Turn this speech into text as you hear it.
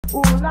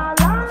Ooh la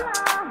la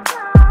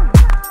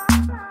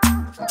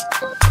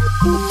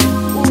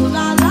ooh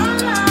la la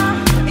la,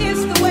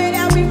 it's the way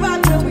that we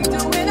rock when we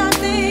doing our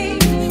thing.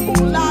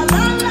 Ooh la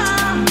la la,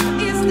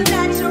 it's the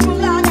natural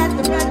law that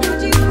the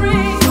refugees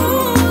bring.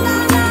 Ooh la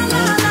la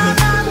la la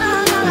la la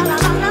la la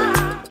la.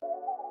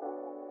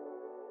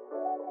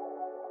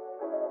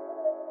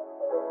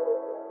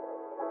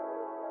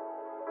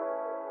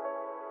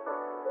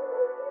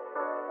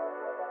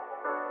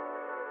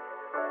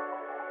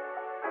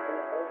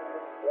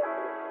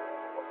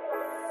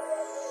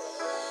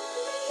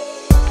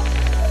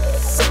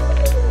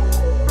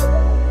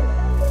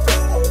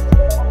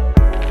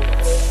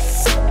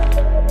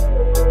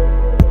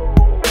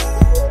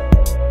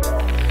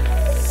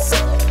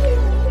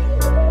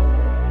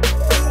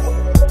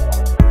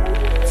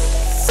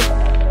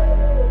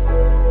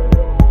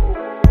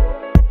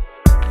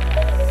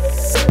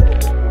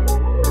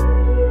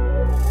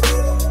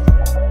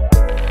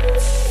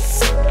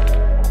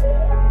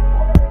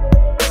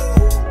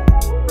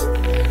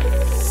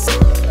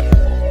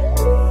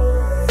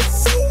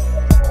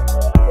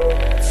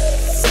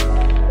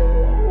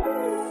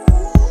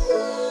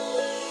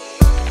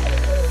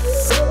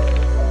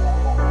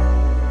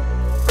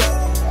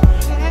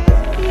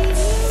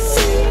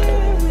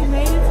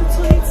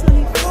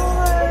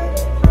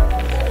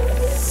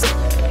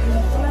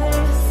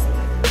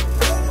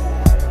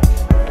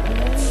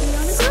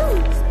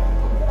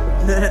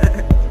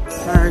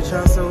 Alright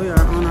y'all, so we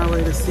are on our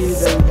way to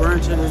Seaday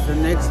Brunch. It is the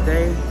next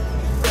day,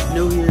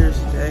 New Year's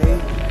Day.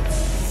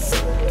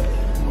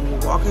 We're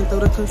walking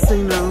through the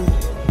casino.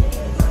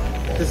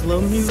 There's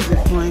little music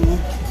playing.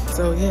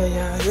 So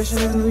yeah,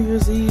 yesterday was New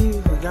Year's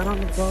Eve. We got on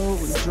the boat,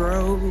 we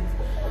drove.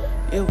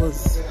 It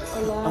was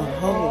a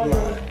whole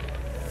lot.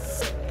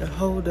 The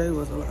whole day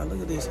was a lot.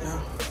 Look at this,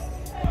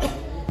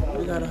 y'all.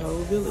 We got a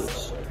whole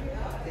village.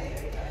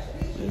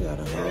 We got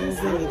a whole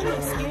village.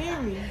 It's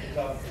scary.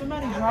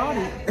 Somebody drawed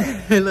it.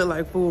 It looked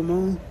like full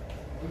moon.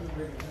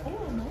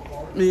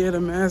 Yeah, the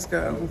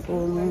mascot on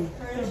full moon.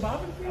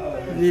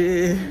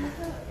 Yeah.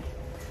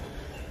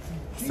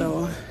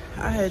 So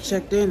I had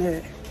checked in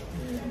at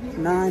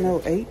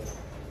 9:08,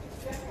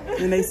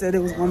 and they said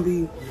it was gonna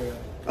be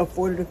a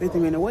 40 to 50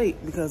 minute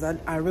wait because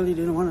I really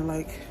didn't want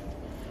to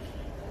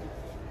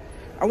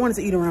I wanted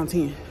to eat around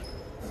 10.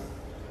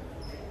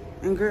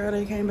 And girl,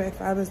 they came back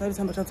 5 minutes later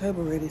talking about your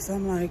table ready. So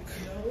I'm like,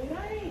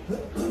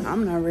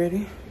 I'm not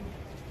ready.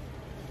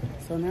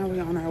 So now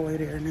we're on our way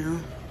there now.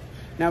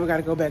 Now we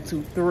gotta go back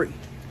to 3.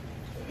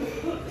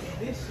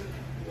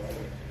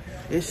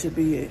 This should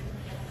be it.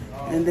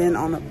 And then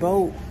on the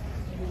boat,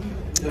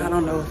 I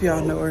don't know if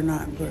y'all know or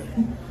not, but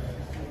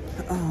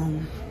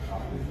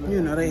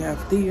you know, they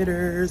have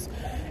theaters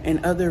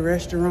and other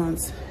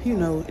restaurants, you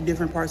know, in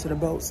different parts of the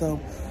boat. So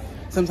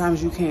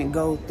sometimes you can't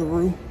go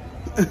through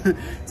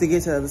to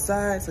get to the other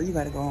side. So you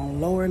gotta go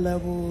on lower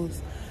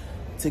levels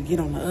to get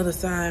on the other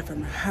side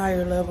from the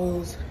higher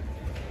levels.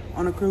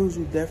 On a cruise,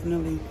 you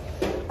definitely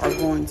are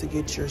going to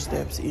get your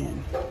steps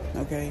in,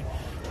 okay?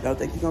 Don't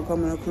think you're gonna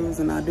come on a cruise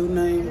and not do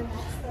nothing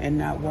and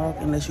not walk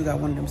unless you got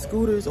one of them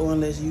scooters or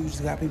unless you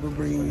just got people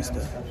bringing you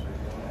stuff.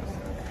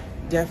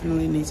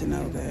 Definitely need to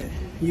know that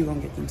you're gonna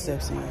get them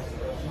steps in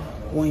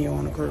when you're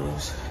on a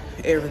cruise,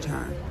 every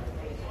time,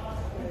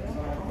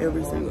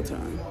 every single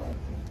time.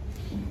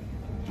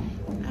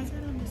 I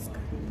got on this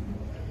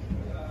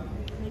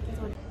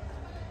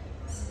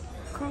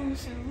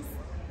cruise shoes.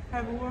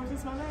 Haven't worn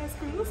since my last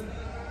cruise.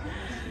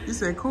 You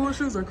said cool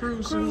shoes or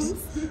cruise shoes?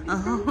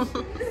 Uh-huh.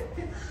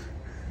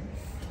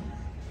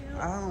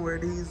 I don't wear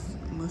these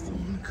unless I'm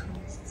on a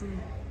cruise too.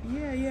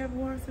 Yeah, you haven't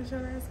worn since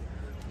your last.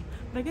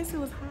 But I guess it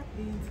was hot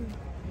then too.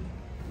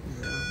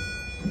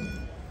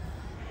 Yeah,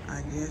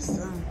 I guess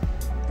so.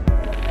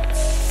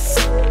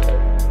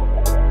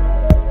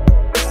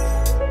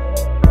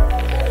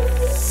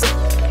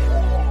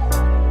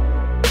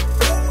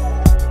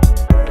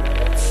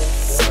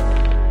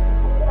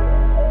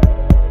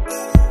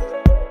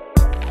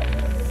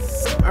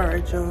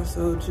 Y'all,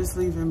 so just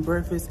leaving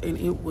breakfast and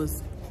it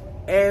was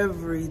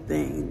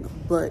everything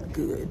but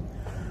good.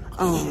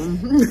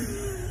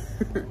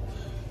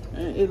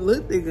 It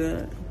looked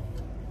good,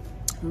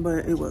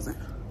 but it wasn't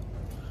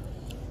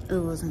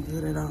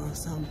good at all.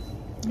 So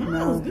no,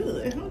 it was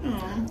good. Hold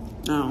on.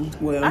 Oh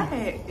well, I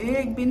had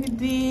egg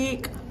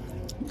benedict.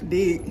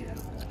 Dig.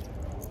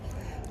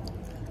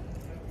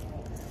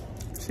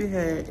 She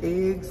had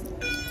eggs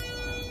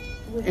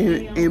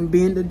and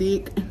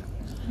benedict.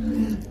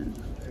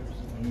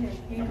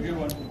 Have a good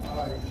one. All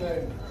right,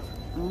 say.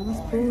 Oh, it's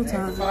pool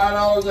time.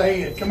 $5 a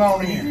head. Come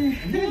on in.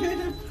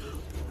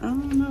 I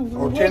don't know.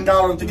 Or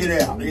 $10 to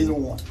get out. Either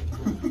one.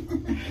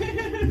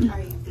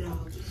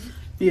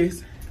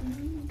 Yes.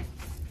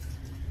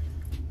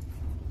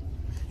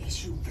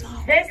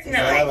 That's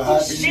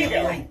not shit.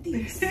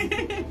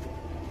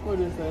 What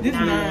is that? This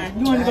 9.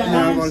 You want to go 9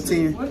 9? on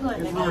 10. It's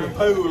where the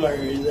pool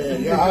area is at.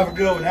 Y'all have a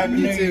good one. Happy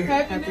New Year.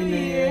 Happy New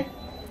Year.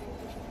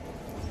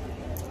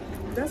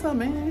 That's our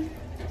man.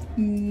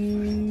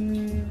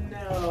 No.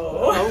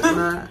 Hope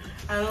not.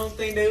 I don't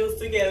think they was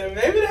together.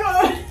 Maybe they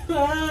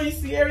were. You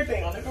see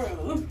everything on the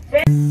cruise.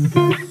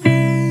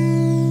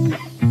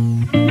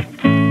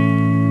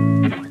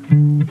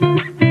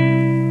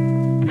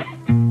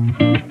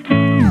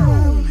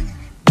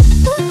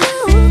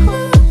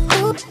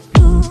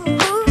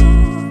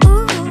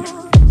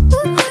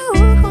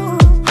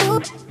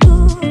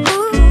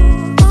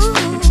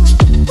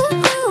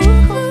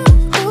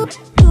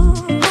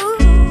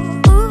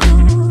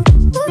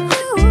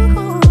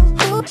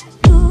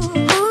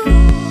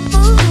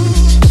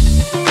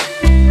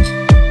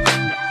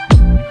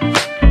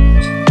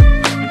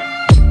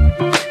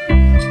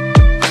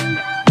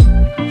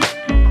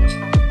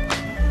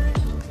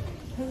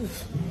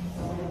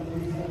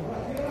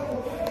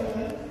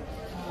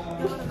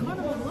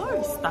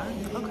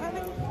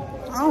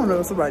 I don't know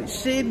if somebody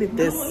shitting, if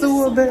there's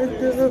sewer back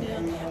there.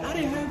 I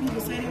didn't hear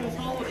people say they was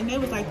home, and they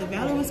was like the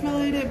valley was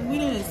smelling like that, but we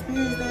didn't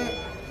experience that.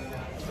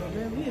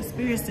 Man, we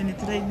experiencing it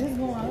today. This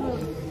going up.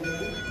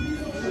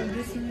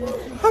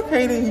 I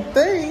can't even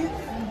think.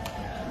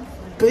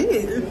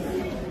 Big.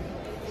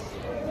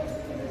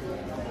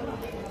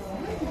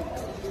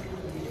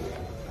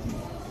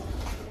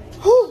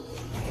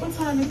 What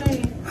time is it?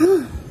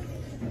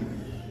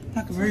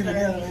 I can breathe it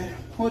out.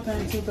 What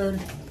time? 2:30.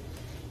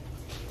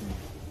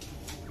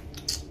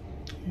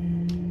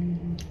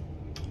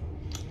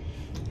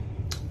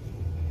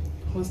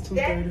 What's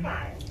 2:30?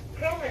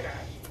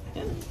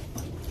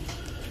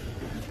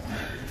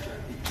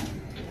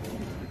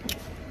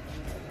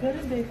 What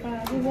is day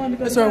 5? We wanted to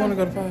go. That's where I want to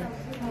go to 5.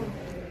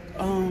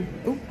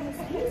 Oop.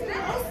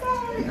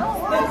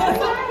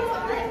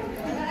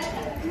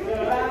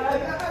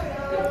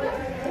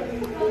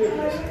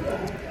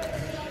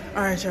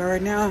 All right, y'all.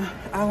 Right now,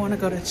 I want to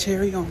go to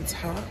Cherry on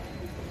Top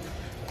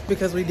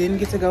because we didn't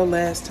get to go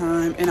last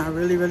time, and I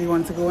really, really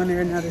wanted to go in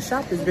there. Now the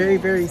shop is very,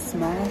 very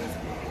small.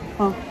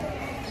 Huh?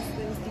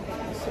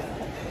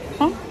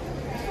 Huh?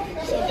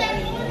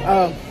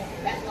 Oh.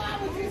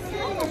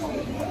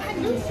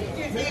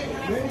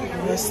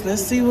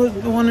 Let's see what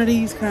one of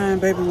these kind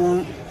baby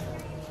want.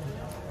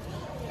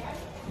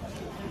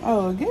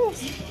 Oh, a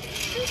guess.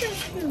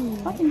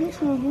 I can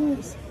get you a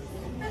guess.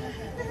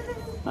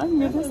 I can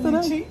get this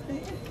today.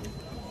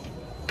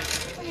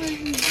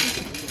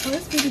 Oh,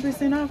 it's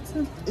 50% off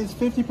too. It's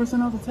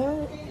 50% off the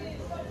tag?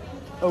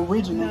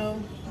 Original.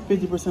 No.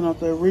 50% off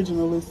the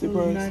original listed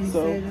price.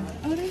 So.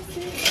 Oh, that's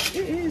it.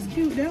 It is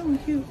cute. That one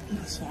cute.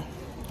 So,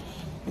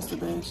 what's the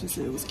bag? She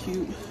said it was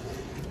cute.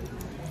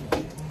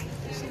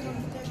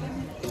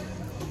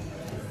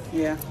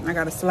 Yeah, I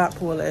got a slot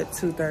pool at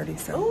 2:30.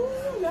 So Ooh,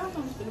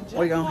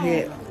 we're gonna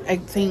hit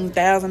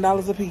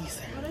 $18,000 a piece.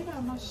 Oh, they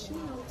got my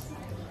shields.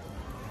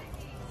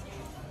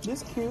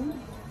 This cute.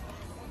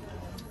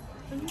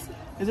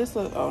 Is this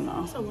a? Oh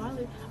no. It's a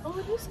wallet. Oh,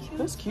 it is cute.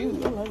 That's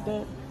cute. I like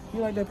that. You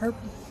like that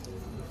purple?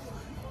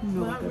 You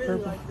know, But like I that really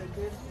purple. like that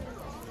good.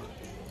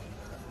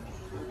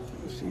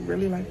 She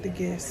really liked the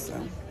guest, so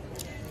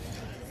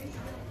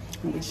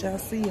we shall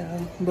see,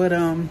 y'all. But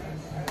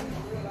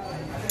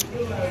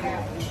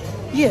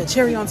yeah,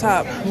 Cherry on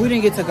Top. We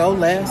didn't get to go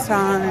last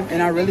time,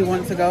 and I really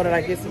wanted to go to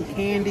like get some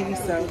candy.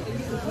 So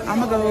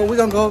we're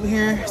gonna go over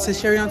here to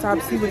Cherry on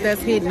Top, see what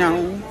that's hitting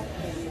on.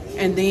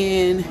 And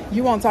then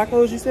you want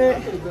tacos, you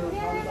said?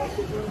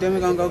 Then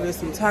we're gonna go get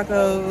some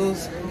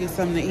tacos, get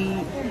something to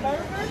eat.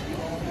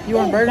 You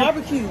want burger?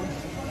 Barbecue.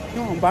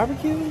 You want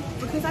barbecue?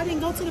 Because I didn't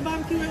go to the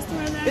barbecue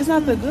restaurant last It's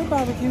not the good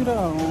barbecue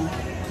though.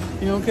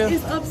 You don't care?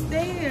 It's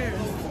upstairs.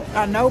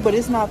 I know, but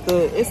it's not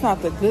the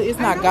good. It's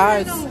not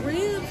guys.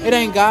 It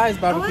ain't guys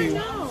barbecue.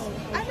 Oh,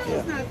 I know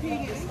it's not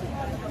pig.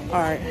 All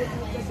right,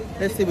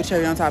 let's see what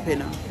Cherry on Top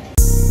hitting on.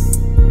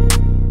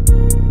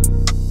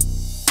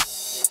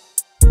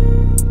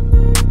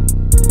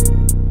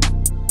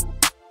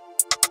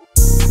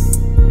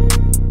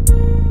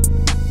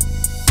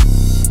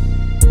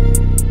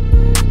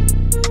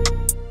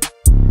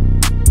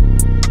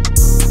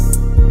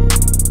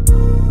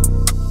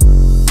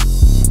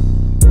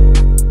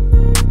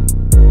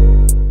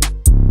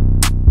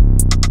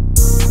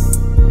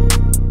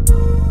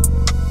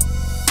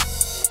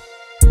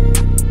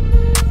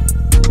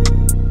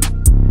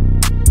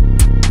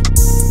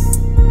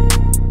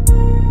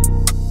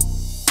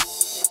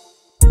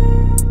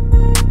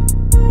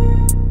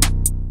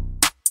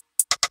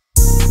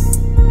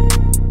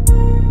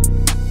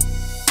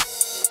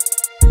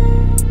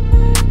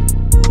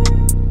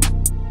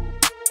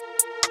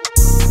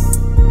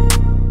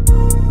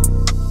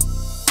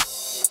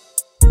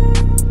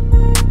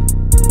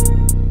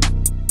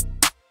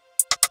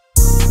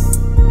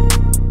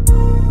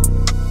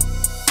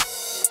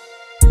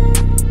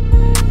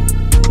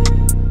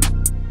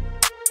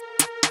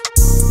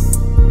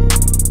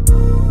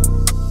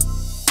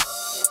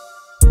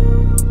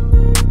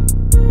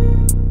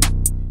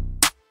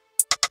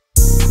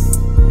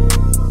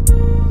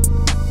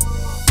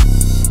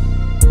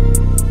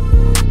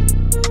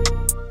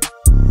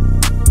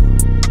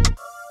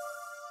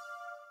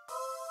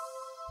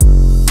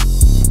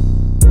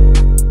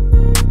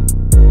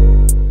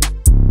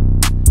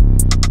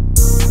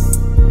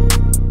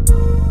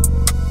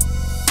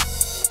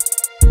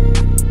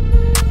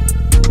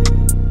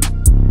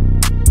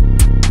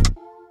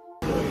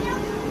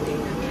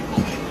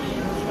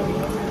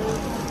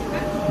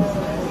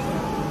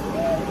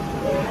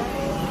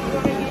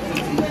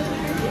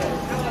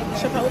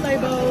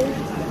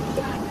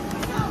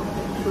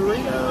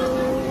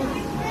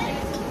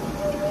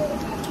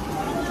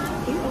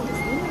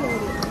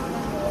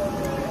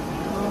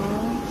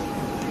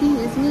 He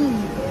is me.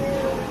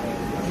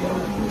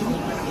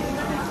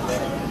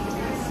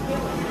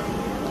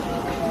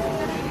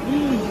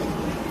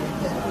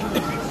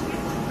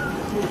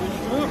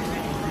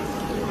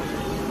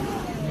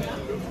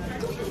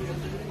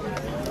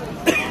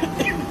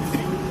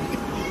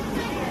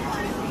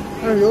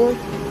 Are yours?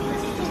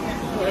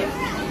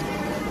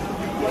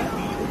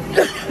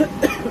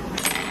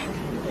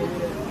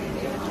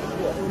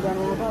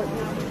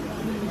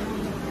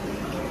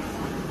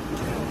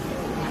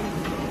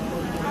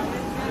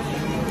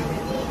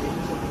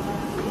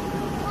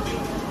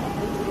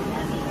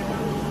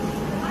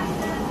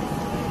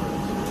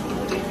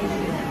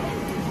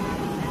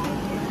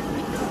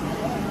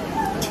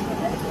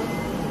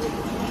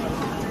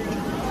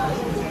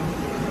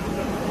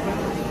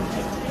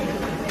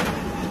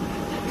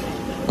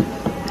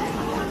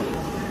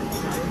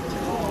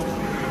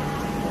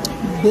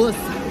 Bus.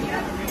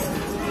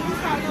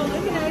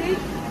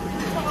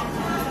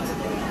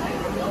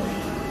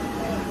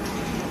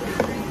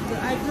 The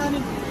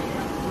iconic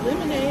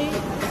lemonade.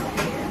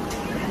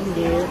 I'm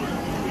dead.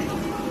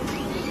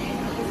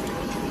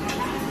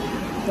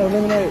 The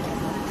lemonade.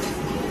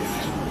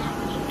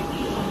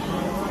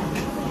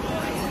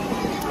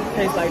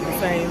 Tastes like the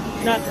same.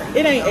 Not,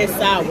 it ain't as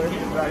sour.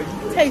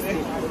 Taste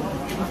it.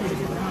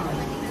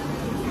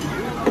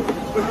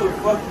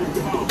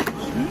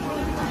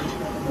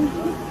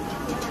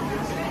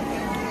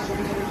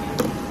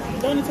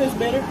 Don't it taste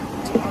better?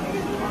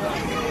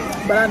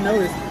 But I know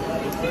it.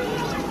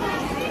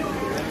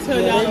 Tell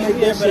y'all over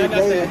here, but I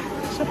got that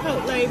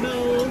Chipotle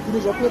bowl. You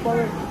did your flip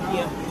already?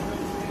 Yeah.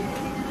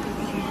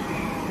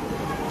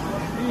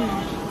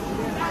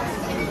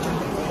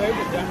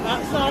 Baby, the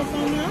hot sauce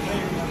on there.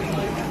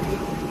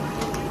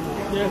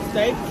 Their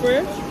steak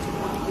fresh.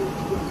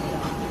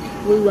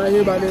 We right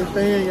here by this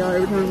fan, y'all.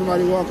 Every time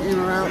somebody walk in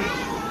or out,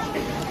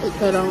 it's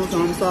cut on, so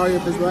I'm sorry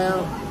if it's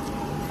loud.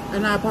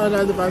 And I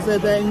apologize if I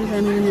said that and you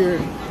can't even hear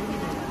it.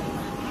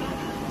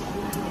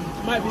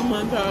 Might be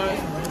montage.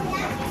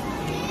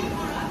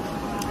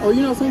 Oh,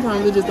 you know,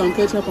 sometimes it just don't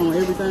catch up on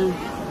everything.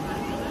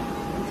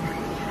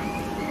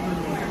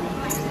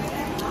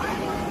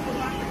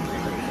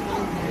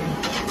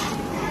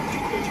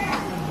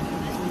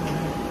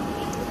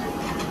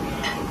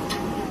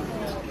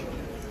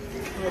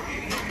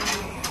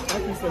 I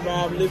can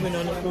survive living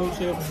on a cruise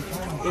ship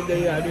if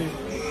they I do.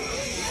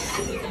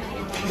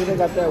 Do they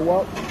got that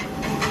walk?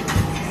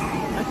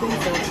 I think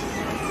so.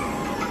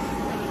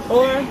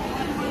 Or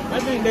I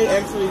think they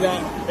actually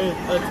got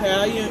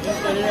Italian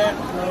instead of that.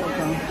 Oh,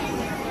 okay.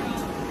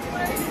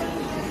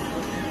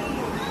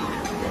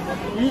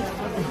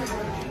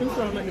 It's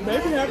trying to make the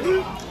baby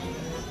happy.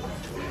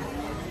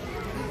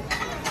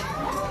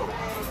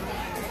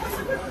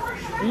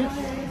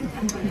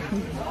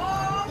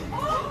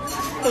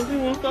 Because he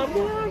won't stop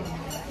doing.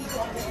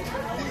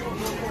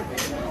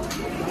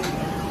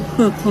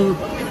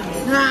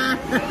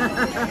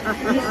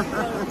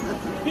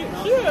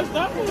 Yeah,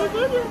 stop for the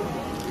baby.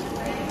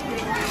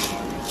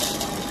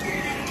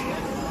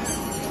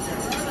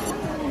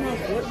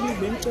 What you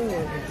been through?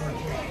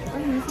 I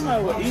mean,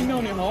 somebody was eating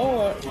on it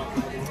hard.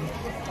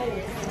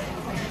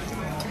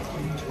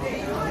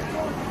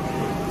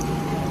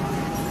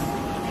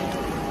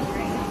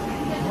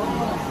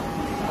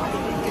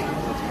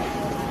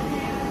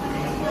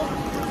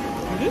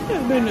 This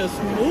has been the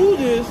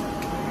smoothest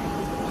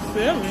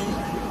sailing.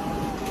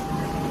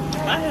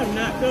 I have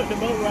not felt the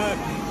boat ride.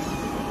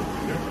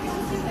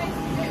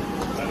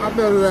 I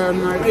felt it last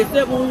night.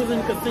 Except when we was in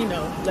the casino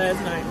last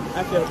night.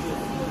 I felt it.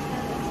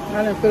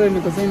 I didn't feel it in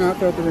the casino. I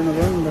felt it in the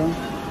room though.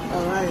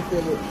 Oh, I didn't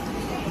feel it.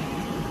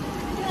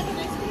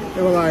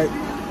 It was like...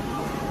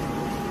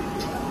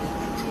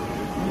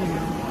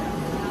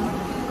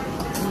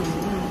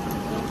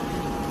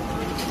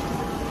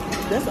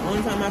 That's the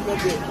only time I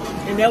felt it.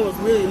 And that was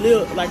really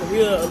little, like a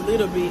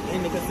little bit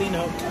in the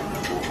casino.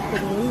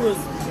 Because when we was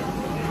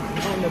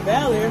on the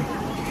valley,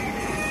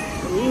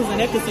 we was in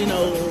that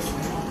casino, it was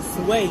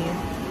swaying.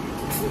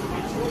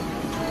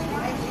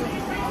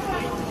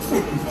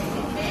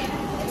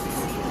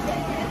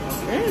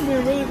 And it's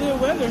been really good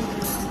weather.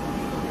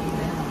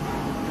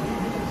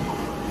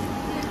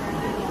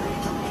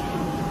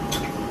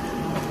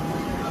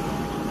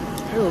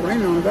 It was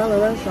raining on the valley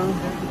last time.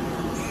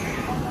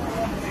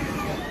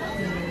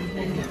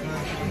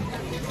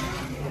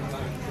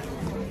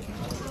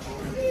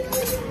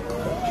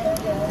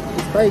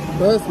 Face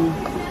busting.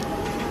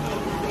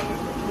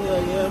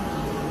 Yeah.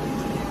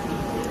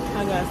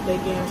 I got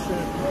steak and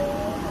shrimp.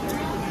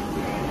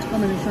 How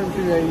many shrimp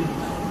you ate?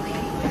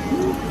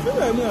 She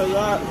gave me a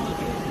lot.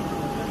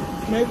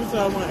 Maybe so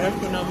I want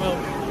extra no more. I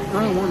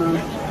don't want none.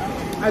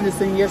 I just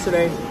seen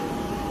yesterday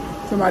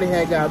somebody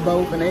had got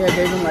both and they had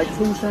gave them like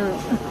 2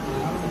 shrimp.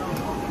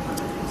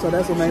 So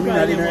that's what made me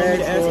not even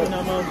ask for it.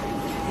 No more.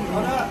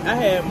 I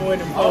had more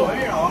than 4. I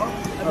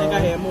think I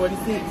had more than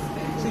 6.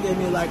 She gave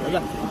me like a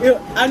lot.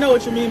 I know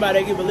what you mean by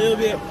they give a little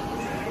bit,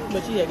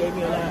 But she had gave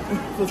me a lot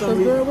for some Cause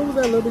reason. girl, what was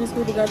that little bitty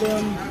scoop of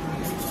goddamn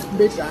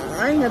bitch?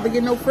 I ain't have to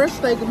get no fresh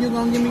steak if you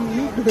gonna give me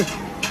meat.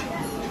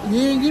 You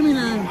ain't give me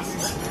none.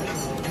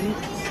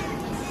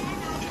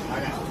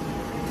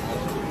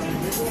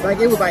 Like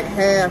it was like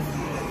half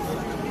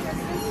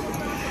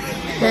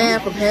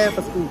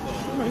a scoop.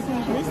 Make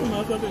some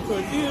motherfucking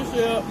tortilla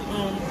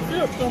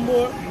chips on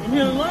board. I'm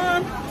here in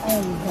line.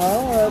 Oh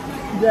God,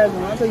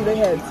 Jasmine, I tell you, they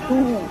had 2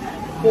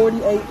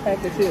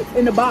 48-pack of chips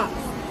in the box,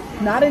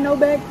 not in no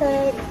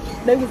backpack.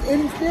 They was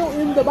still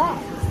in the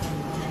box.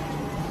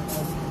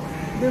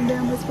 Them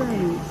damn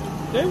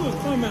Hispanics. They was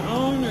coming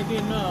on or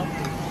getting off.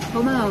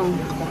 Come on,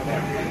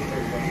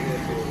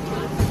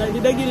 Like,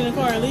 did they get in the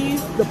car and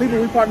leave? the people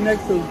we parked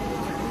next to.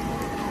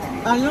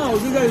 I know.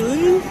 Did they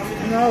leave?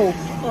 No,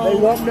 they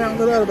walked down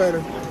to the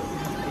elevator.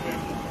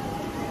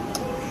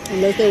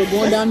 Unless they were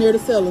going down there to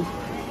sell them.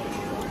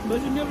 But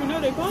you never know.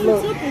 They probably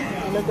Look, took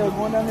them. unless they were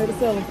going down there to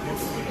sell them.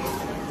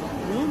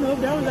 I don't know if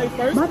that was like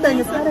first. My thing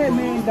is, how that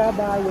man got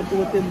by with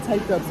them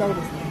taped up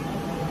sodas?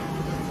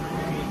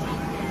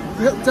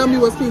 Tell me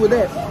what's key with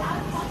that.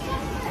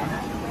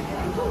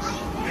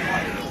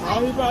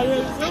 All he probably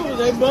had to do was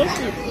they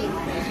busted.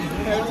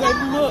 Had to take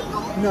them up.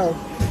 No.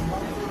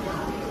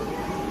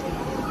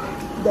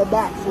 The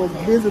box was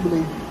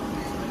visibly,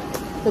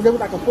 because it was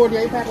like a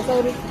 48-pack of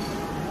sodas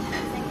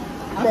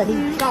that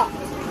he chopped.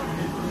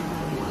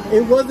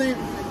 It wasn't,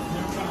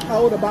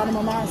 oh, the bottom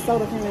of my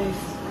soda can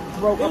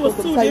broke It up was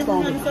with two some tape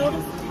different on kind of it.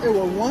 sodas. It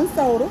was one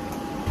soda.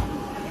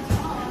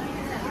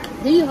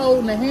 He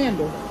holding the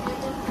handle.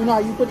 You know how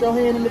you put your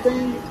hand in the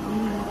thing?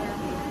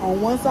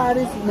 On one side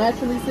it's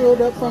naturally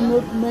sealed up from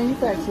the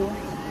manufacturer.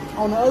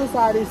 On the other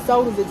side is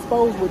sodas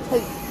exposed with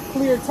tape,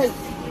 clear tape,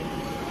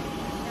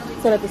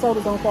 so that the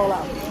sodas don't fall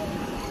out.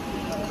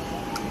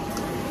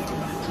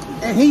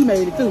 And he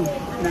made it too.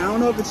 Now I don't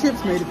know if the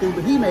chips made it through,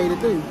 but he made it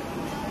through.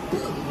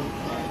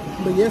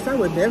 But yes, I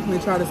would definitely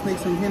try to sneak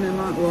some hen and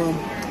lime, well,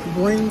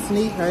 bring,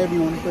 sneak, however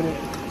you want to put it.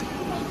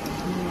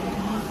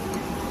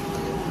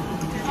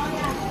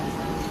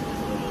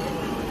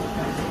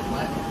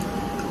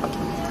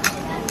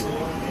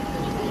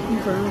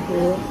 Okay,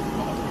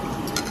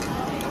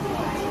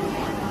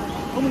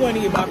 I'm going to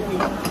get barbecue.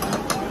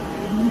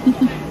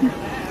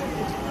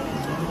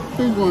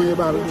 Who's going to get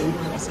barbecue?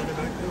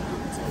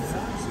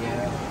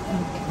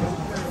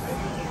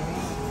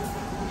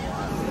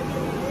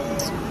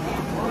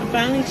 I'm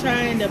finally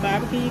trying the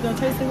barbecue. You gonna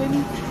taste it with me?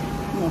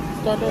 No,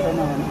 start that or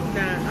no?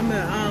 Nah, I'm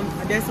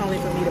gonna. That's only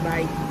for me to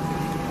bite.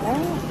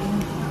 Oh,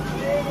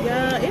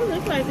 Yeah, it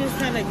looks like it's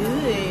kind of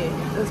good.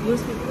 that's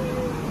whiskey.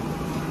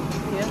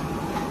 Yeah.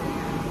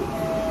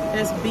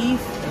 That's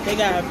beef. They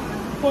got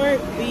pork,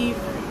 beef,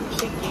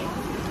 chicken.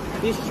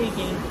 This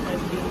chicken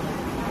has beef.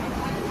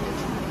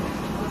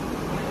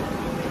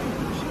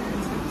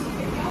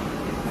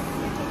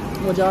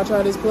 Would y'all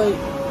try this plate?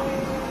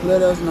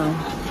 Let us know.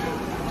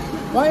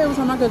 Why every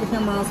time I cut the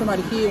camera on,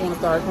 somebody's kid want to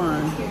start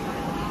crying?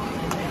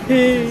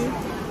 Okay.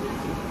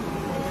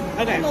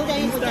 What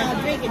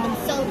y'all drinking them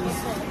sodas?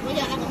 Where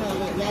y'all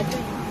alcohol at? Y'all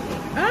drink?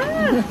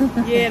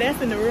 Ah, yeah,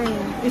 that's in the room.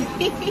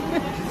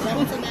 Y'all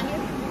want some down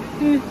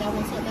here? Y'all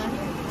want some down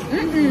here?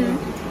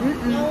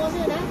 Y'all want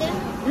some down there?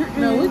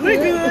 No, we We're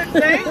good.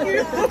 Thank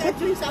you. I got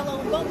drinks all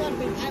over. Both of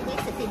them. I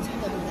wasted 15 of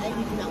them. I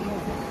usually not more.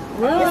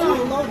 Really? It's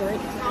all over.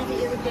 It's coffee,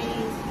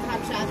 everything,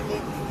 hot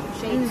chocolate,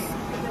 shakes,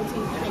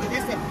 protein.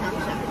 That's at the top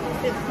shop.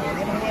 They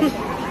don't have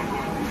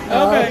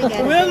chocolate.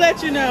 Okay, we'll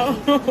let you know.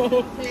 Plain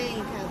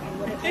coffee.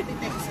 Whatever. I think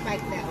that's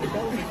spiked now. Those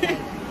are like,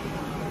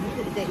 you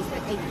could have done it's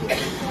like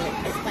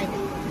 850 spiked.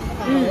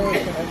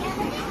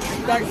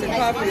 Like the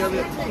coffee of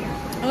it.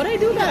 Oh, they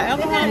do got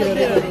alcohol Yeah, with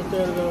they it. got the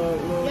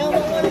Y'all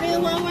want one of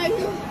them one right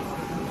here?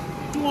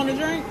 You want a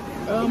drink?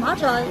 I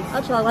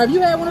tried. Have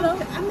you had one of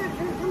those? I'm not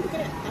sure. I'm looking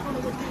at it. I don't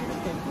know what kind of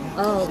thing.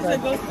 Oh, She okay.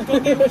 said, go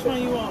get which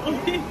one you want.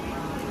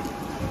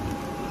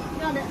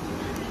 No, that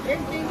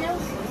everything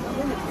else is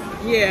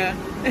limited. Yeah.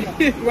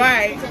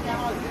 Right. Check out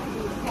all the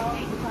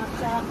top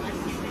shop.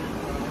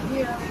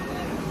 Here,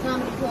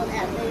 comedy club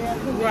out there.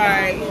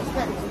 Right.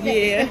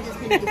 Yeah. Just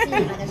need to see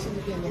it like I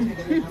shouldn't be in there.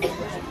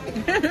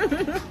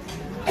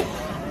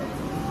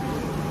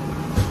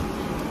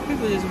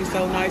 People just be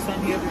so nice on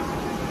here.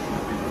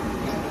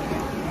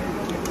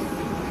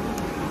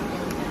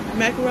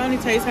 Macaroni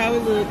tastes how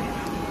it look.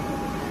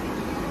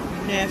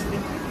 Nasty.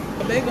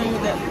 But they going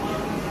with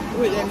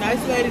that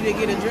nice lady to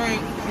get a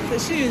drink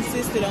because she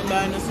insisted on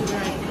buying us a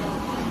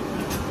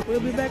drink. We'll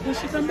be back when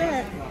she come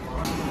back.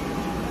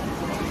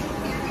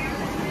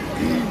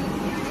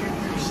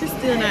 She's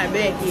still not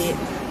back yet.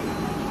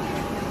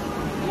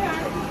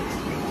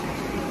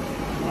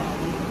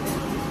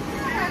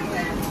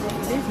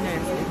 It's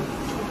nasty.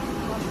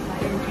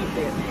 Let me keep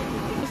that.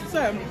 What's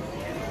up?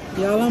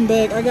 Y'all, I'm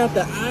back. I got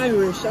the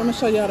Irish. I'm gonna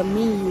show y'all the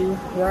menu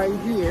right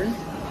here.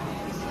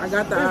 I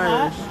got the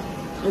Irish.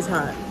 It's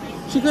hot.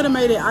 She could have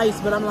made it ice,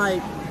 but I'm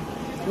like,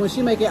 when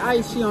she make it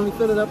ice, she only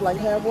fill it up like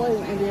halfway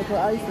and then put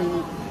ice in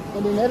it.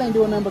 And then that ain't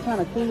doing nothing but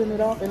kind of cooling it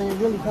off. It ain't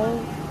really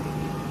cold.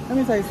 Let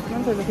me taste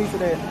a piece of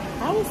that.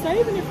 I was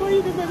saving it for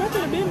you because I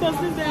could have been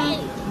busting this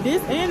down.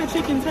 This and the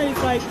chicken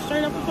tastes like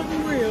straight up a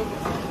fucking grill.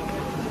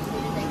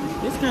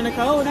 It's kind of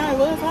cold now. It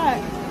was hot.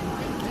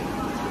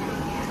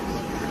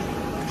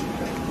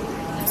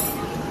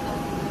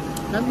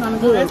 That's kind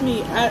of good. That's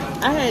me. I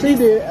had She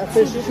this.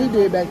 did. She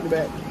did back to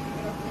back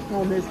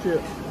on this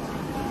trip.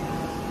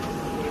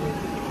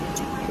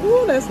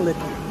 Ooh, that's liquor.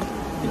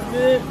 It's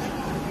good.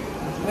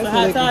 That's The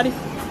hot liquor. toddy.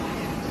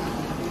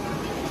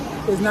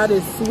 It's not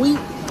as sweet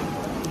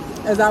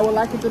as I would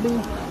like it to be.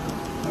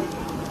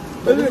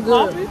 But Is it's it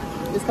good. coffee?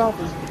 It's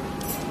coffee.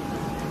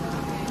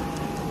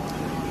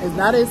 It's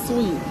not as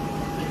sweet,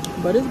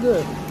 but it's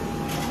good.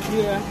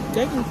 Yeah,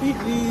 they can keep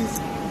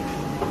these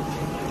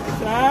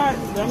sides.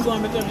 But I'm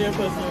going back up there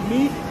for some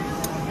meat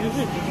and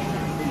chicken.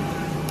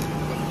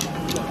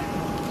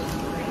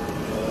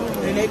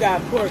 And they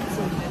got pork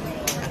too.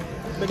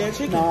 But that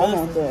chicken No, I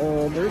busted.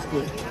 want the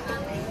brisket.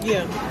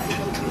 Yeah.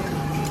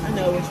 I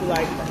know what you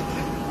like.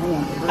 I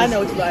want the brisket. I know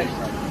what you like.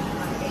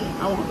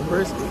 I want the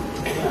brisket.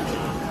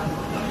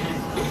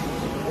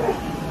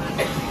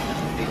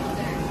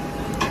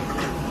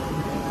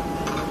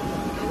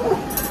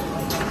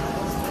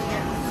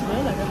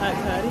 Smell like a hot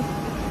toddy.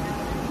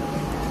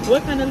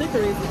 What kind of liquor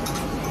is it?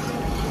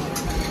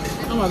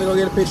 I'm about to go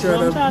get a picture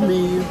Rum of the chowder?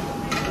 menu.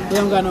 They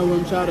don't got no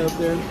rum chowder up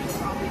there.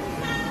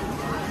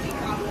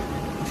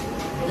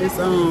 It's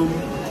damn,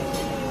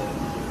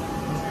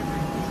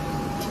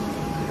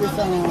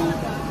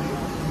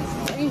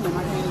 I can't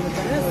even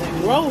think of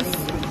it. Gross.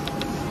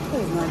 That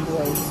is not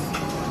gross.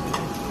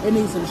 It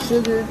needs some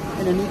sugar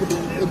and it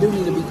do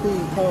need to be cool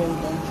cold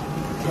though.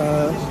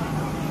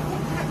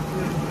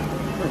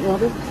 You want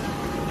this?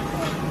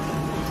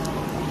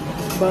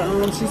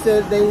 But she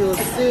said they were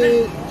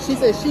sick. She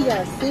said she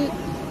got sick,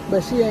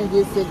 but she ain't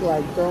get sick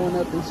like throwing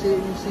up and shit.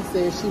 And she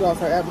said she lost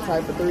her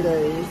appetite for 3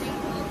 days.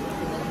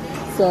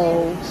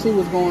 So she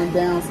was going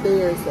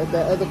downstairs at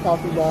that other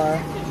coffee bar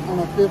on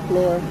the 5th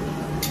floor,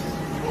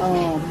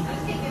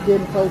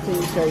 getting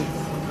protein shakes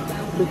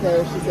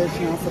because she said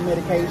she on some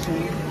medication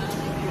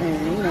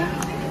and you know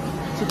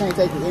she can't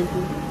take it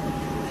empty.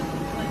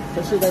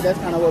 So she's like, that's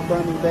kind of what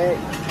brought me back.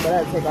 But I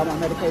had to take all my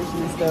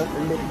medication and stuff.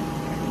 And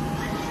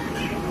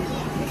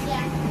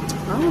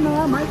I don't know,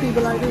 I might be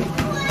like this.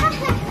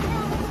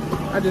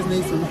 I just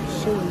need some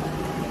sugar.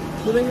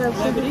 Do they have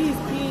Yeah, sugar? but these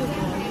kids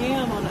on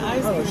ham on the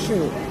ice cream. Oh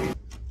shit.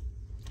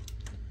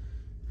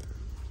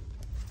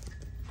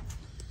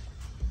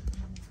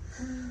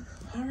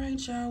 All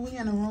right, y'all. We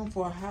in the room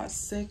for a hot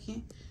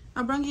second.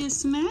 I brought you a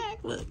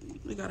snack. Look,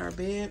 we got our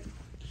bed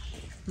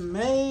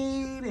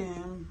made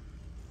and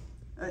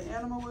an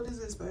animal. What is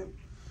this, babe?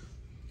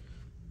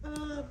 A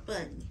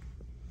bunny.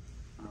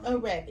 A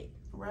rabbit.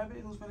 A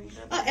rabbit? Who's gonna eat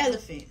that? An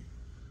elephant.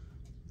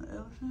 An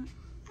elephant?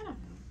 I don't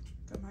know.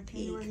 Got my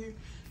candy right here.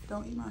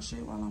 Don't eat my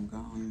shit while I'm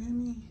gone. You hear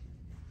me?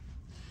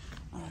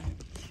 All right.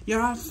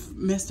 Y'all, I've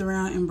messed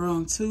around and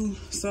brought 2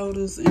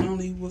 sodas and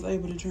only was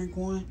able to drink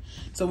 1.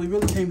 So we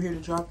really came here to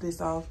drop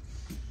this off.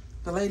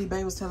 The lady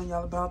Bae was telling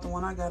y'all about, the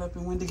one I got up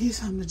and went to get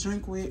something to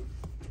drink with.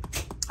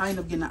 I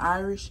ended up getting the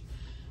Irish.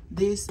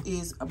 This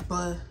is a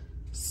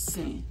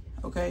bussin',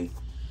 okay?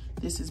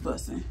 This is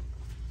bussin'.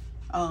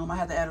 I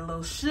had to add a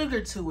little sugar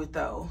to it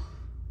though,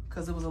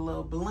 because it was a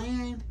little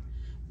bland.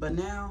 But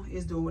now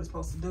it's doing what it's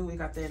supposed to do. It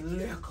got that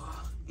liquor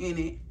in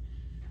it.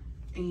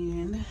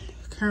 And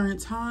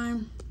current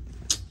time,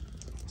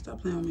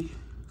 stop playing with me.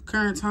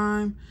 Current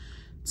time,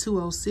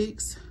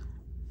 2:06.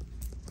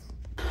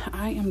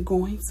 I am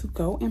going to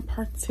go and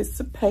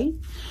participate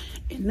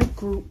in the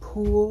group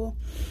pool.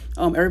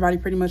 Everybody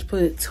pretty much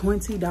put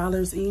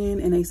 $20 in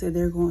and they said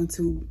they're going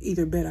to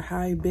either bet a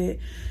high bet.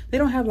 They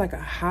don't have like a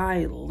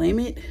high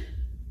limit,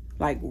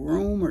 like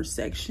room or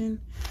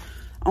section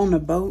on the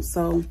boat.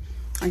 So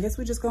I guess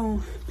we're just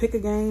gonna pick a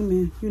game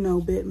and, you know,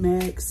 bet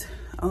max,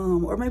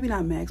 or maybe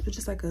not max, but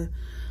just like a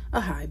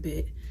high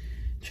bet.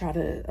 Try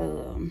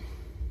to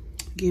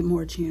get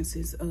more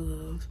chances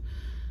of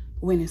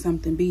winning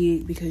something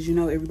big, because you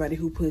know everybody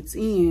who puts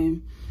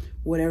in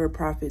whatever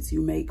profits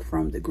you make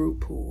from the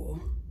group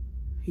pool,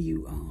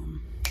 you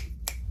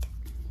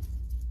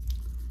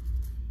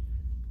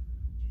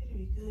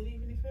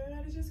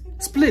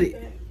split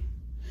it.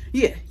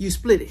 Yeah, you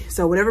split it.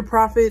 So whatever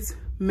profits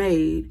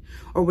made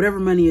or whatever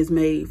money is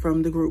made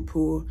from the group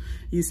pool,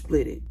 you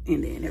split it,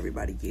 and then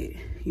everybody get,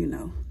 you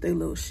know, their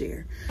little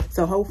share.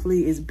 So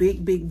hopefully it's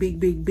big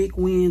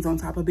wins on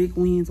top of big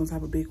wins on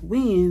top of big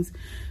wins.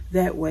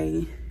 That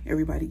way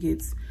everybody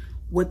gets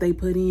what they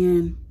put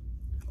in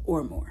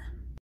or more.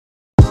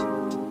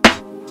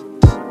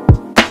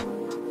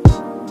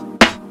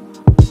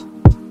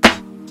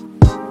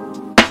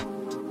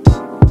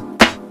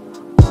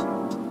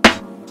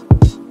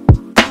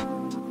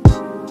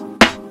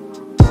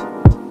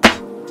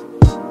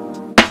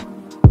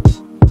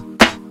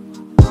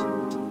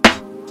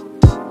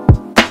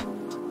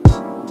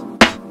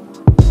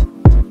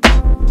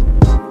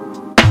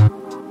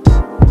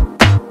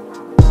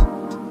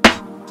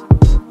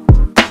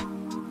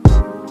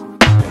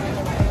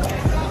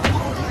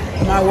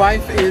 My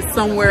wife is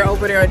somewhere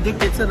over there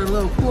addicted to the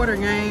little quarter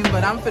game,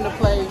 but I'm finna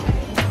play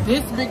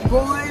this big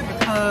boy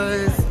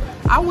because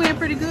I win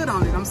pretty good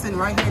on it. I'm sitting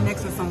right here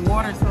next to some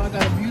water, so I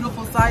got a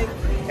beautiful sight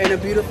and a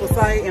beautiful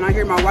sight. And I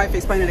hear my wife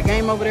explaining the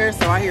game over there,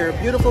 so I hear a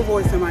beautiful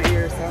voice in my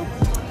ear. So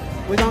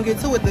we're gonna get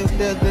to it.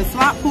 The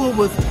slot pool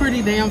was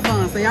pretty damn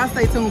fun, so y'all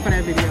stay tuned for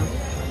that video.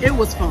 It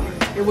was fun.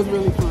 It was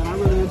really fun. I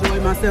really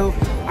enjoyed myself.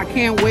 I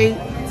can't wait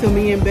till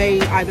me and Bae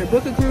either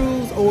book a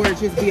cruise or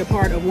just be a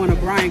part of one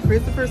of Brian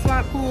Christopher's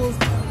slot pools,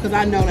 because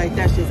I know like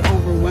that's just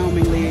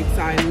overwhelmingly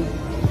exciting.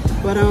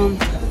 But I'm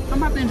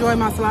about to enjoy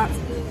my slots.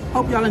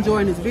 Hope y'all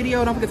enjoying this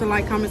video. Don't forget to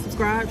like, comment,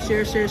 subscribe,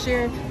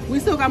 share. We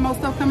still got more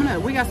stuff coming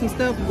up. We got some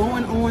stuff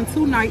going on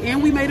tonight,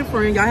 and we made a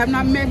friend. Y'all have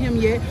not met him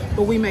yet,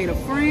 but we made a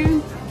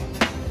friend,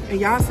 and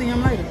y'all see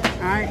him later.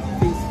 All right,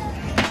 peace.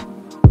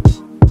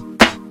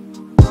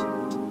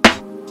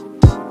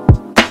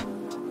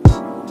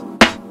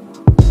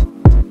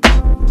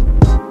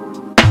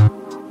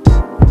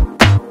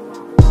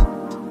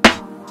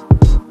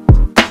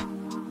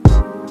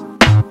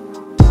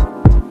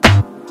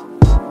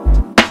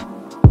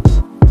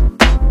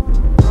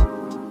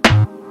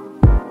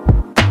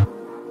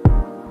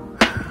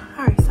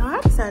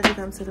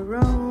 To the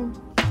room.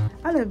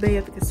 I left Bae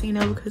at the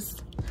casino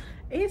because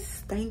it's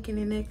stinking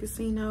in that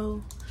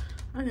casino.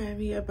 I got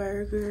me a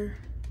burger,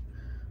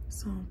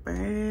 some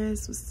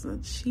fries with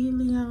some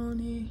chili on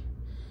it,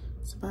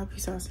 some barbecue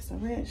sauce and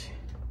some ranch.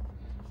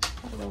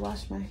 I'm gonna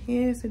wash my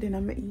hands and then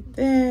I'm gonna eat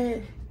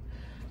that.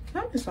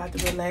 I'm just about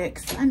to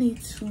relax. I need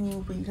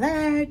to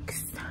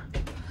relax.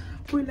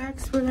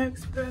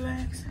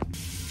 Relax.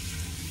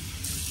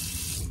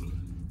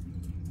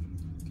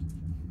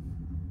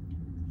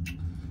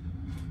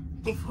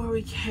 Before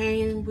we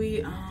came,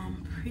 we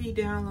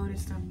pre-downloaded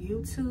some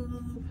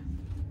YouTube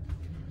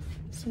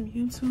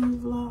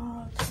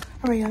vlogs.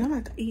 All right, y'all, I'm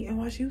about to eat and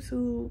watch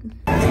YouTube.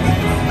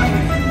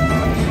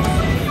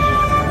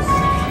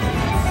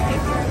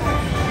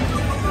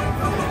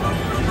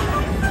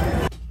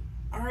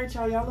 All right,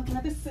 y'all looking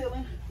at the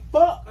ceiling.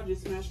 Fuck, I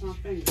just smashed my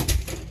finger.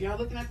 Y'all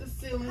looking at the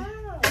ceiling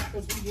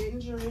because we getting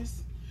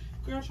dressed.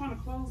 Girl, trying to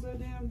close that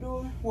damn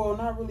door. Well,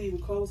 not really even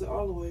close it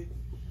all the way.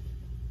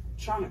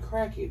 Trying to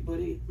crack it, but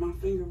my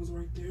finger was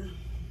right there.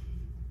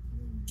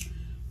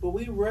 But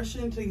we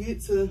rushing to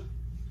get to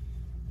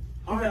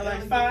our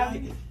elegant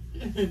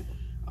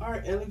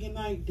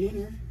night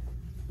dinner.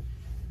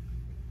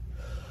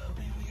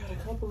 Man, we got a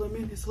couple of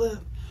minutes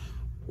left.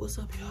 What's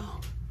up,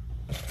 y'all?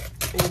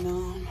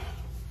 And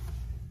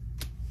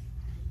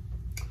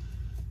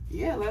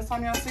yeah, last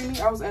time y'all see me,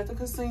 I was at the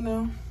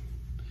casino.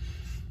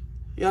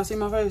 Y'all see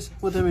my face?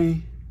 What that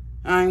mean?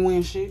 I ain't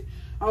win shit.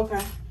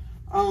 Okay.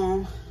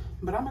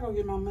 But I'm not gonna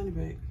get my money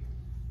back.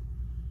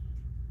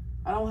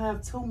 I don't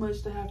have too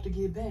much to have to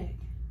get back.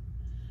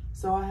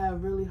 So I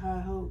have really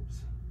high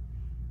hopes.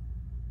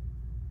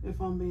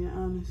 If I'm being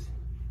honest.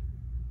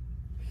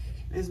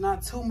 It's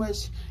not too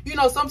much. You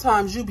know,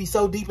 sometimes you be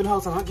so deep in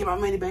hopes I'm gonna get my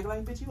money back.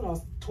 Like, bitch, you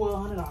lost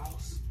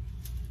 $1,200.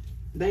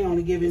 They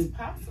only giving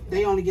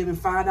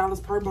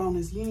 $5 per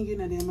bonus. You ain't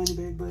getting that damn money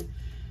back, but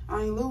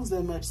I ain't lose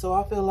that much. So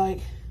I feel like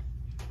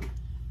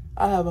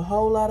I have a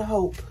whole lot of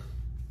hope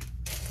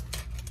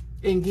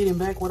in getting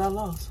back what I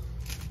lost.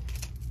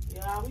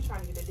 Yeah, we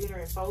trying to get to dinner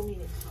in 4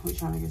 minutes. We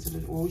trying to get to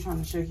we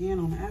trying to check in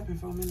on the app in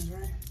 4 minutes,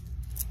 right?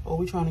 Or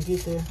we trying to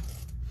get there.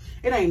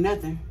 It ain't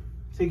nothing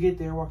to get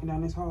there walking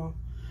down this hall.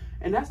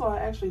 And that's why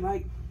I actually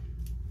like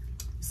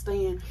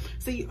staying.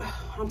 See,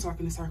 I'm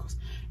talking in circles.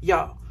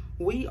 Y'all,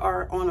 we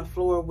are on a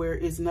floor where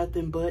it's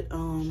nothing but Should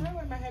I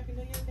wear my Happy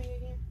New Year thing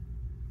again?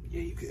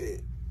 Yeah, you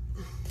could.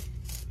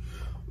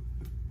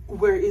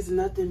 Where it's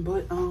nothing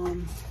but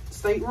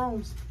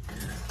staterooms.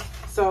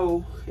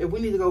 So if we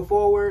need to go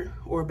forward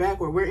or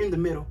backward, we're in the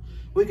middle.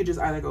 We could just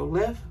either go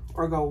left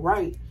or go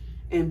right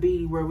and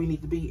be where we need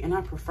to be. And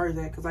I prefer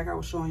that because like I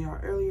was showing y'all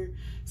earlier,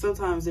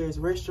 sometimes there's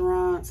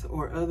restaurants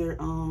or other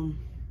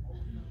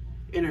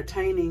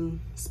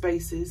entertaining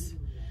spaces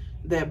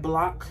that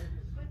block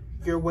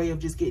your way of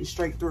just getting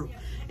straight through.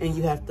 And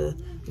you have to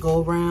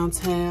go around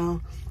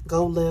town,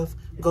 go left,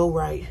 go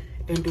right,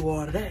 and do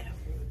all of that.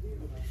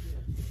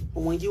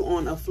 But when you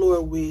on a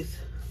floor with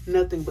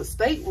nothing but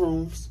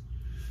staterooms,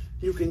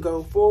 you can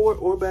go forward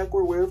or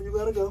backward, wherever you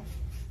gotta go.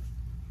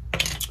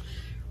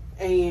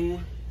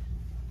 And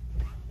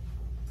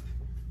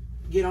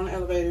get on the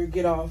elevator,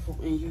 get off,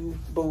 and you,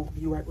 boom,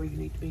 you right where you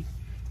need to be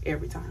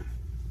every time.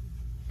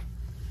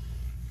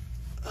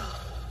 I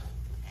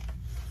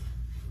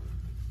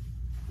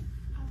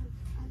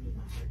need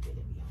my birthday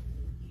to be on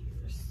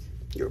New Year's.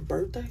 Your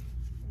birthday?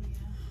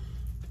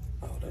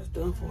 Yeah. Oh, that's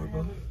done for,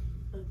 bro.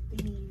 A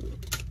theme.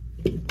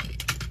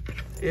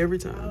 Every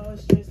time. I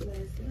was dressed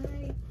last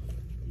night.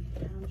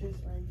 I'm dressed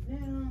right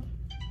now.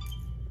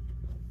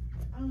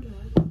 I don't know.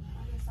 I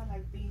guess I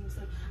like themes.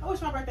 I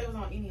wish my birthday was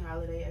on any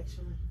holiday,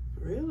 actually.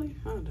 Really?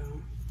 I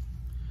don't.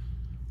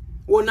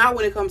 Well, not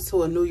when it comes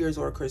to a New Year's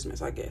or a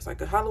Christmas, I guess. Like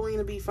a Halloween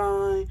would be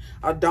fine.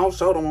 I don't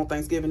show them on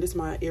Thanksgiving. This is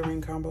my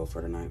earring combo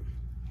for the night.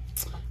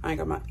 I ain't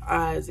got my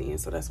eyes in,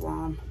 so that's why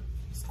I'm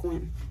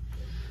squinting.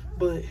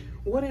 But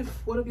what if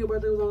your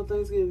birthday was on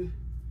Thanksgiving?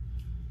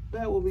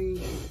 That would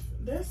be.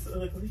 That's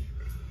ugly.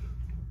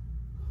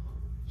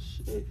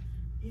 Shit.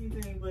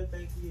 Anything but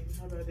Thanksgiving.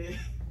 How about that?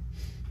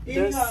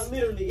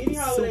 Literally any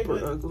holiday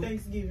but ugly.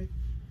 Thanksgiving.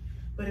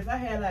 But if I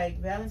had like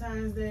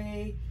Valentine's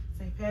Day,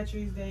 St.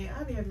 Patrick's Day,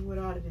 I'd be happy with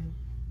all of them.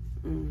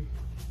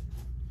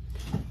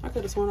 I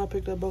could have sworn I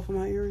picked up both of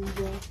my earrings,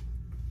 y'all.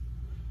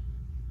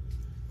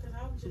 Cause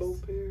I was just,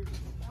 Both pairs.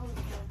 I was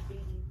just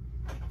thinking.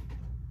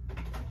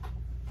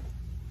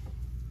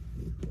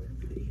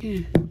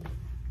 Yeah.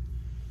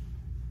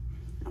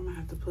 I'm gonna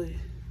have to put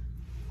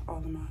all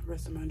of my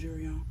rest of my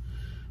jewelry on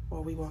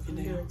while we walking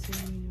down.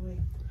 Anyway.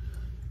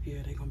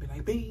 Yeah, they're gonna be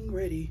like, being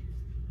ready.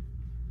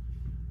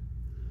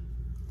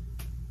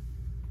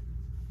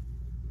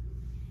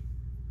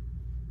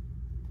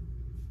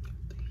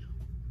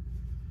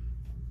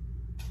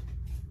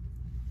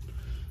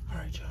 All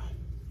right, y'all.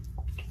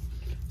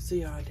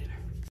 See y'all at dinner.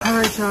 All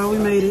right, y'all, we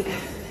made it.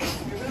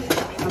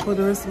 I put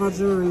the rest of my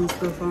jewelry and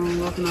stuff on,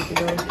 walking out the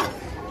door.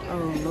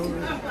 Oh,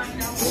 Lord.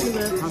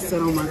 I set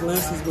on my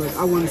glasses, but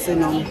I wasn't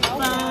sitting on.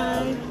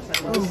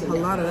 Oh, a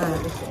lot of that.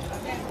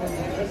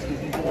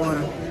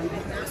 Water.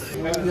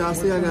 Y'all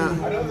see I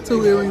got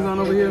 2 earrings on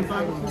over here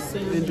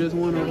and just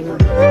one over here.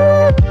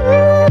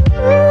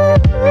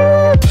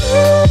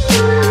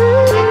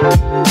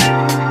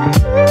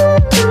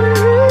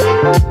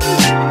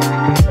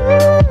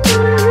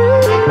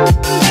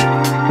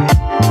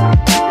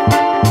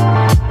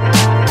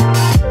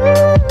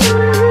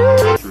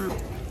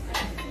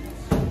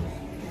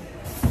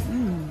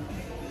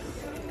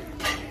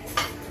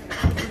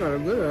 You got a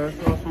good ass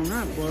sauce on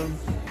that, boy.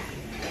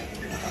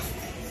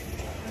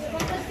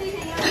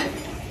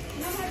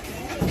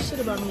 Shit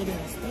about me getting a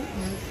steak.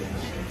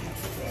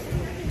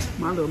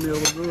 My little meal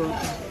was good.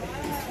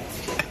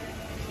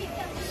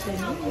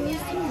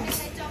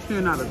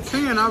 10 out of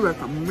 10, I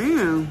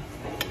recommend.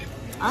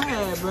 I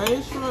had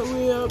braised short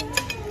rib,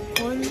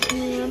 corn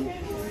ham.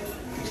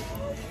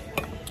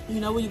 You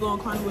know when you go on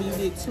Carnival, you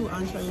get 2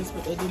 entrees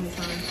at dinner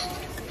time.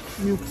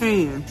 You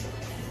can.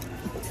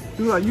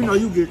 You know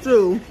you get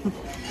 2.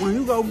 When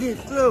you go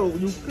get 2,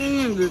 you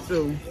can get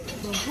 2.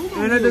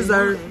 And a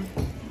dessert.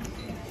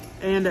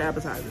 And the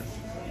appetizer.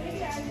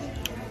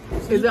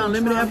 So Is it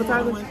unlimited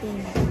appetizers?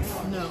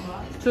 No.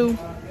 2.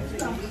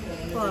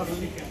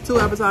 Probably. 2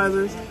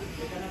 appetizers,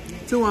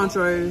 2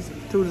 entrees,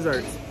 2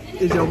 desserts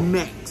is your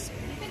max.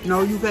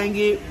 No, you can't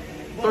get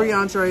 3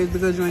 entrees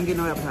because you ain't get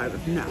no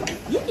appetizers. No.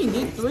 You can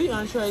get 3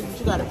 entrees, but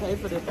you gotta pay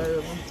for the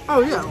 3rd one.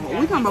 Oh yeah,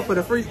 we talking about for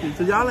the free ski.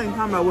 So y'all ain't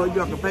talking about what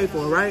y'all can pay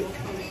for, right?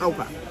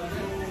 Okay.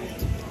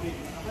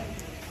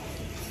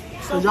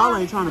 So y'all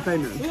ain't trying to pay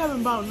nothing. We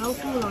haven't bought no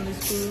food on this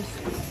cruise.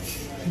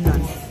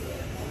 None.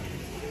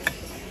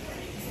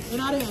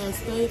 And I didn't have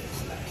steak.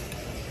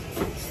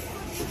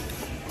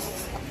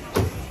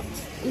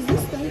 Is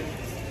this steak?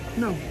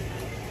 No.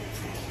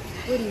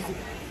 What is it?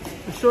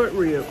 A short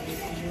rib.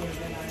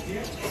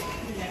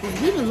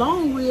 It's getting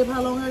long rib.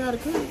 How long I gotta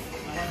cook?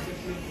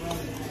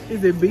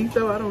 Is it beef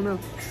though? I don't know.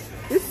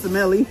 It's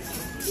smelly.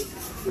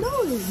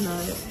 No, it's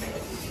not.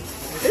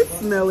 It's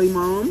smelly,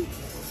 Mom.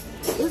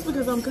 It's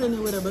because I'm cutting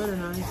it with a butter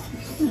knife.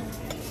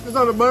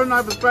 So the butter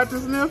knife is scratching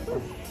sniff?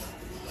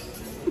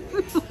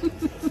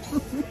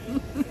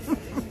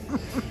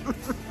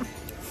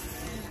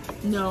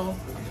 No,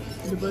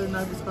 the butter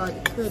knife is hard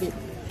to cut it,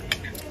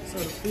 so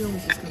the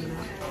fumes is coming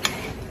out.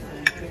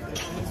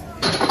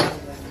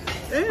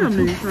 Damn,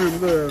 these shrimp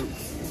good.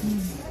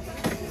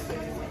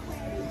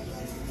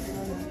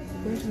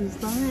 This is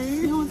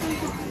fine. You don't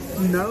think it?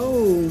 No.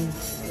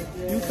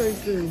 You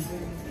taste it.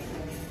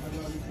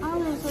 I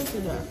already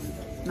tasted that.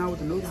 Not with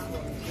the noodles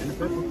and the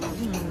pepper.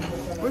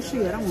 Where's she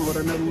at? I want to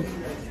order another one.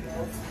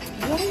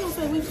 Why they gonna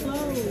say we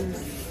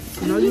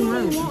closed? No, you you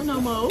don't ain't. want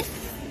no more.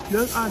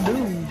 Yes, I do.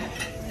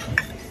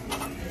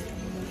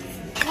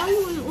 Why you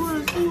want to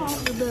order 2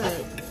 off the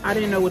bag? I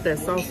didn't know what that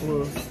sauce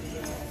was.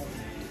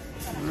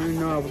 I didn't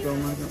know I was going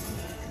to like it.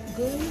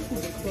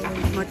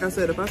 Good. Like I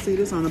said, if I see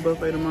this on the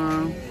buffet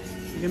tomorrow,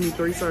 give me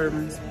 3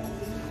 servings.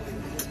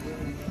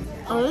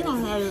 Oh, they're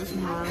gonna have it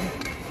tomorrow.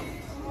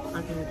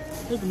 I can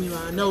take me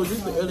lying. No, this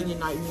is the early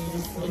night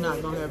meeting. They're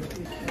not gonna have it.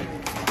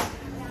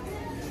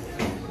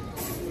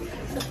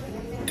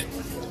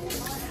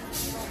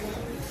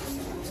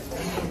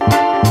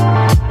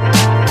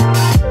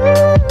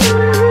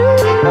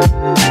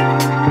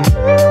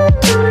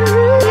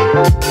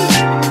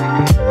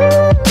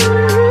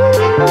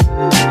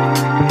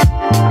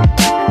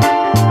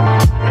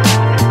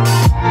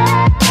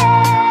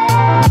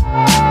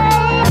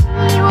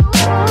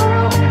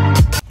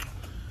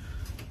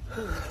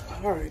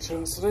 Alright,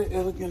 y'all, so that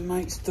elegant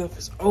night stuff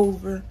is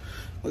over.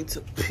 We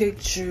took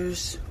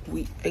pictures,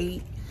 we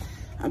ate.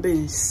 I've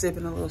been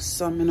sipping a little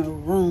something in a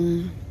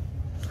room.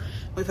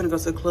 We finna go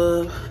to the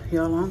club.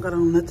 Y'all, I don't got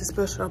on nothing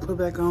special. I put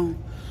back on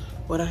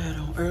what I had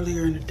on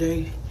earlier in the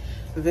day.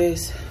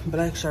 Vest,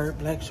 black shirt,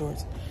 black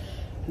shorts,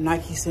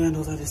 Nike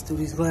sandals. I just threw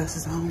these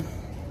glasses on.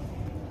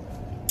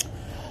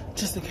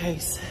 Just in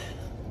case.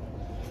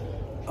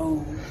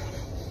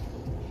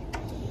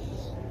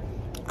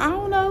 I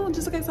don't know,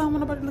 just in case I don't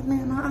want nobody to look me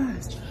in my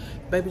eyes.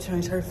 Baby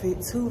changed her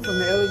fit too from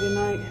the elegant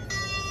night.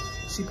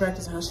 She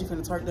practiced how she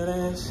finna twerk that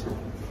ass.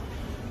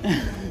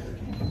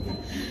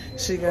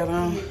 She got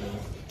on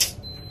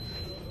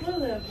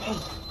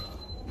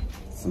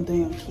some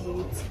damn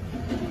kids.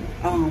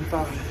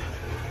 Five.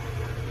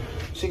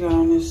 She got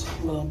on this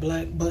little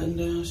black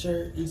button-down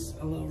shirt and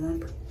a little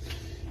romper.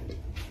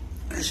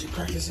 And she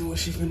practicing what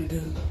she finna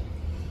do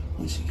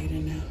when she get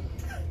in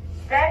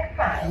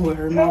there. With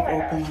her mouth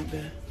open like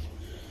that.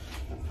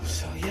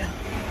 So yeah.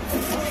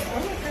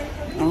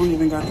 I don't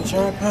even got the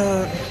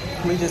tripod.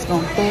 We just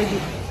gonna thug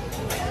it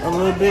a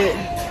little bit.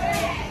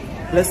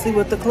 Let's see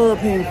what the club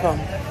here for.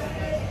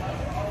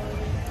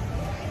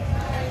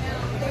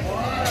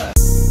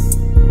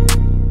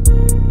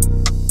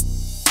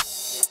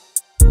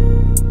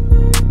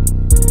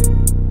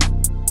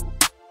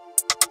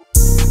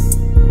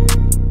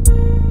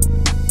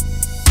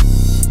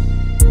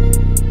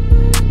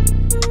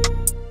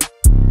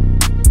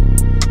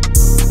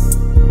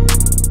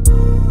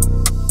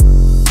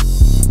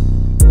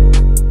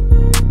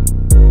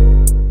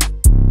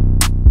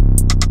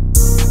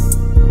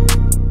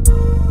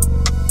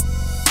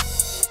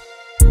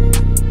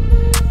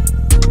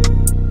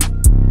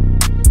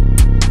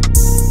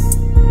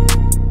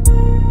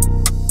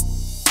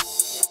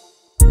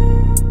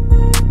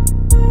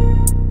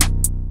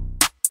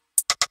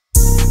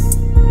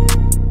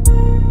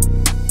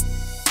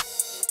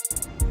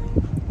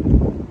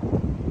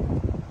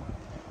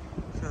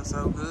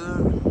 So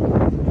good.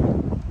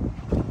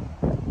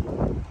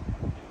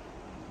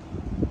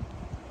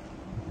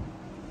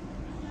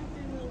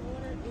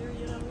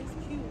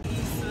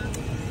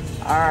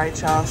 All right,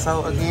 y'all.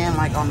 So again,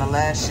 like on the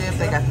last shift,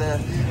 they got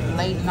the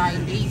late night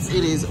eats.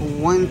 It is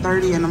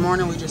 1:30 in the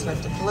morning. We just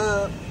left the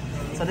club.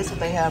 So this is what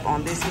they have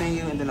on this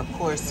menu. And then of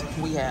course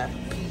we have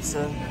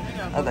pizza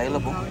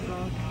available.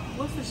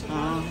 What's the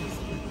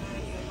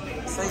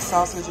Say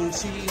sausage and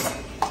cheese.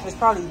 It's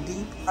probably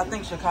deep. I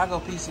think Chicago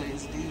pizza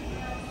is deep.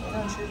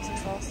 Chips and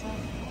salsa.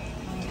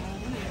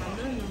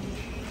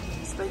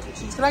 Steak and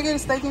cheese. Can I get a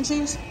steak and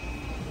cheese?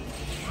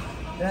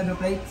 They have a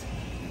plate.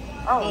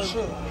 Oh,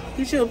 shit.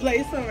 You should play.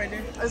 It's something right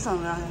there. It's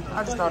something down here.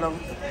 I just thought of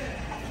it.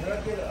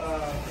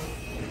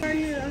 I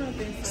don't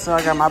think so. So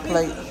I got my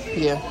plate.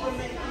 Yeah.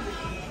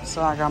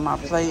 So I got my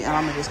plate, and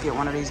I'm gonna just get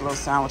one of these little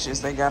sandwiches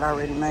they got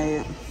already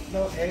made.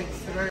 No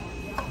eggs.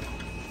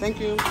 Thank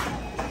you.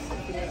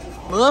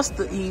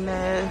 Buster eating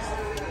ass.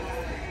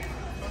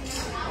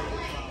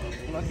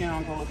 Lucky I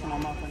don't go look for no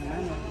motherfucking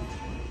mayonnaise.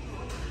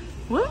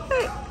 What?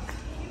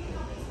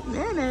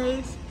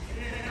 Mayonnaise?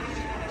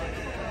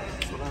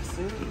 That's what I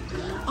said.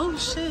 Oh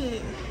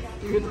shit.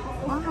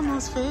 I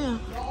almost fell.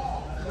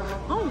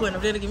 I'm going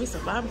up there to get me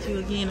some barbecue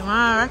again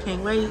tomorrow. I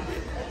can't wait.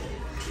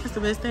 That's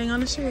the best thing on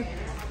the ship.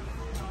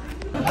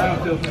 I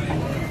don't feel bad.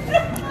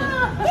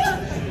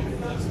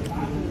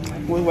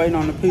 We're waiting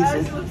on the pizza.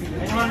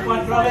 Anyone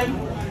want problem?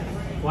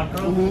 What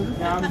problem?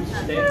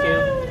 Thank you.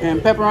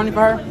 And pepperoni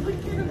for her?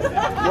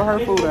 Where her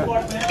food at?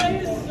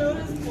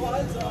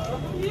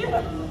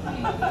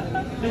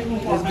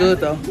 It's good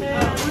though.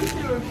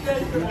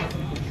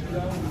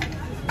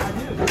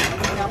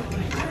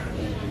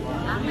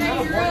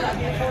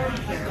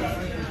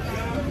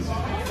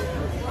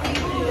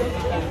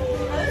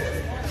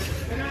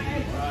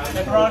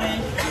 Pepperoni.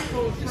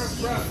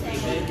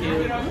 Thank you.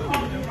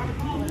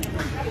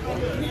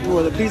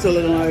 What the pizza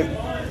looking like?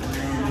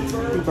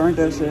 You burnt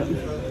that shit.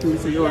 Let me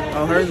see yours.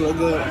 Oh, hers look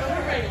good.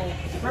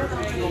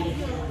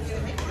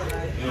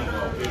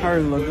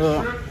 Hers look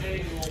good.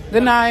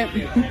 Good night.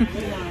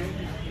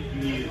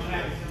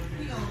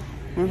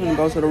 We're gonna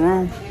go to the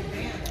room.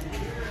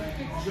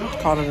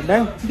 Call it a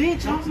day.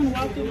 Bitch, I'm gonna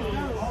walk through the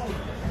house.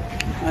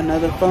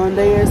 Another fun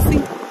day at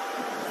sea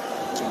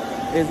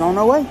is on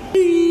our way.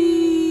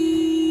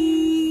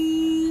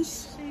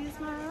 She's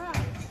my rock.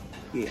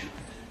 Yeah.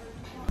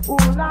 Ooh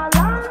la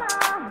la.